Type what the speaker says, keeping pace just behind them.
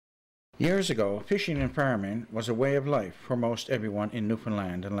Years ago, fishing and farming was a way of life for most everyone in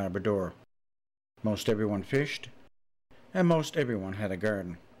Newfoundland and Labrador. Most everyone fished, and most everyone had a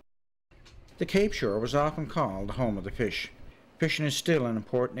garden. The Cape Shore was often called the home of the fish. Fishing is still an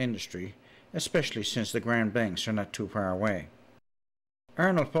important industry, especially since the Grand Banks are not too far away.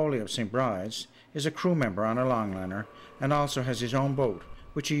 Arnold Foley of St. Bride's is a crew member on a longliner and also has his own boat,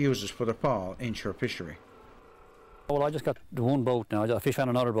 which he uses for the fall inshore fishery. Well, I just got the one boat now. I fish on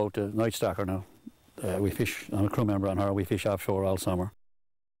another boat, the Night Stalker now. We fish, I'm a crew member on her, we fish offshore all summer.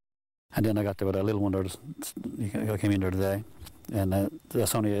 And then I got the little one there, I came in there today. And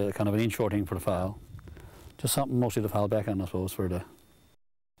that's only a kind of an inshore thing for the fall. Just something mostly to fall back on, I suppose, for the,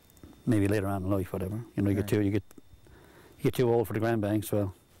 maybe later on in life, whatever. You know, you get too old for the Grand Banks,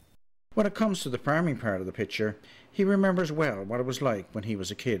 well. When it comes to the farming part of the picture, he remembers well what it was like when he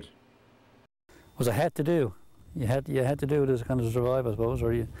was a kid. It was a had to do. You had to do it as a kind of survive, I suppose,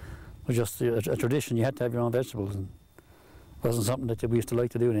 or it was just a tradition. You had to have your own vegetables, and it wasn't something that we used to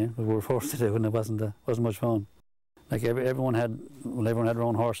like to do then, but we were forced to do, and it wasn't much fun. Like everyone had their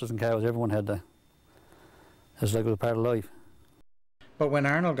own horses and cows. Everyone had that. It was like it was a part of life. But when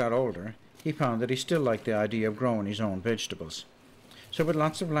Arnold got older, he found that he still liked the idea of growing his own vegetables. So with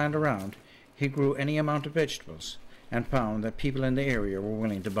lots of land around, he grew any amount of vegetables and found that people in the area were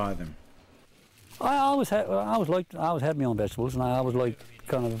willing to buy them. I always had my own vegetables, and I always liked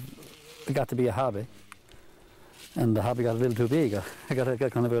it got to be a hobby, and the hobby got a little too big. I got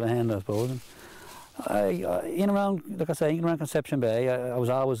kind of out of hand, I suppose. And in around Conception Bay, I was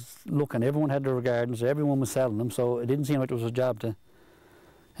always looking. Everyone had their gardens, everyone was selling them, so it didn't seem like it was a job to. And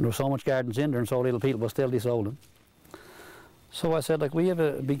there were so much gardens in there and so little people, but still they sold them. So I said, like, we have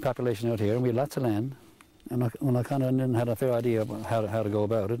a big population out here, and we have lots of land, and I kind of didn't have a fair idea about how to go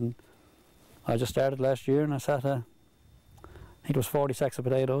about it. And I just started last year, and I sat I think it was 40 sacks of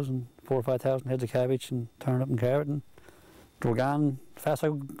potatoes and 4,000 or 5,000 heads of cabbage and turnip and carrot, and they were gone fast. I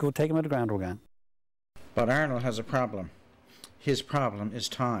could go take them out of the ground, they were gone. But Arnold has a problem. His problem is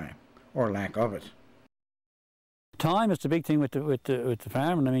time, or lack of it. Time is the big thing with the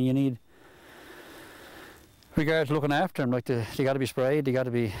farming. I mean, you need, regards to looking after them, like they got to be sprayed, they got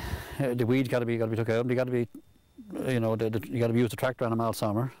to be, the weeds got to be took out, they got to be, you know, you got to use the tractor on them all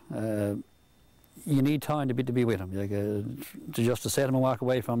summer. You need time to be with them. Like, to set them and walk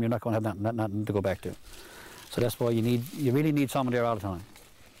away from them, you're not going to have nothing to go back to. So that's why you really need someone there all the time.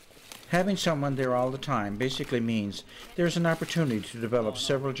 Having someone there all the time basically means there's an opportunity to develop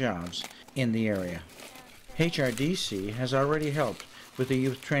several jobs in the area. HRDC has already helped with the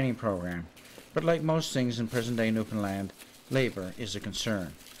youth training program, but like most things in present-day Newfoundland, labour is a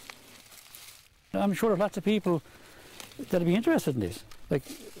concern. I'm sure there's lots of people that'll be interested in this, like,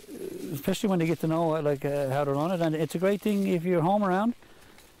 especially when they get to know how to run it. And it's a great thing if you're home around.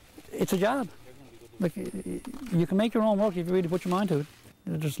 It's a job. Like, you can make your own work if you really put your mind to it.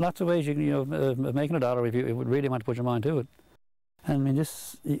 There's lots of ways of making a dollar if you would really want to put your mind to it. And I mean,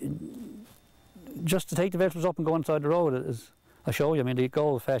 just to take the vegetables up and go inside the road is, I'll show you. I mean, they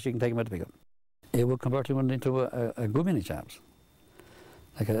go as fast you can take them out the pickup. It will convert you into a good many jobs.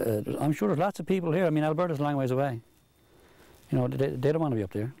 Like, I'm sure there's lots of people here. I mean, Alberta's a long ways away. You know, they don't want to be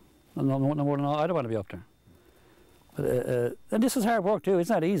up there. No more than I don't want to be up there. But, and this is hard work too. It's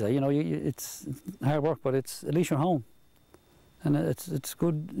not easy. You know, it's hard work, but at least you're home. And it's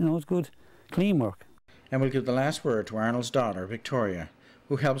good, you know, it's good, clean work. And we'll give the last word to Arnold's daughter, Victoria,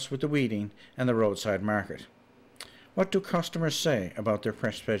 who helps with the weeding and the roadside market. What do customers say about their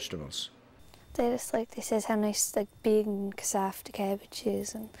fresh vegetables? They says how nice, like, big and cassava the cabbage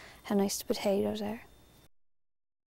is, and how nice the potatoes are.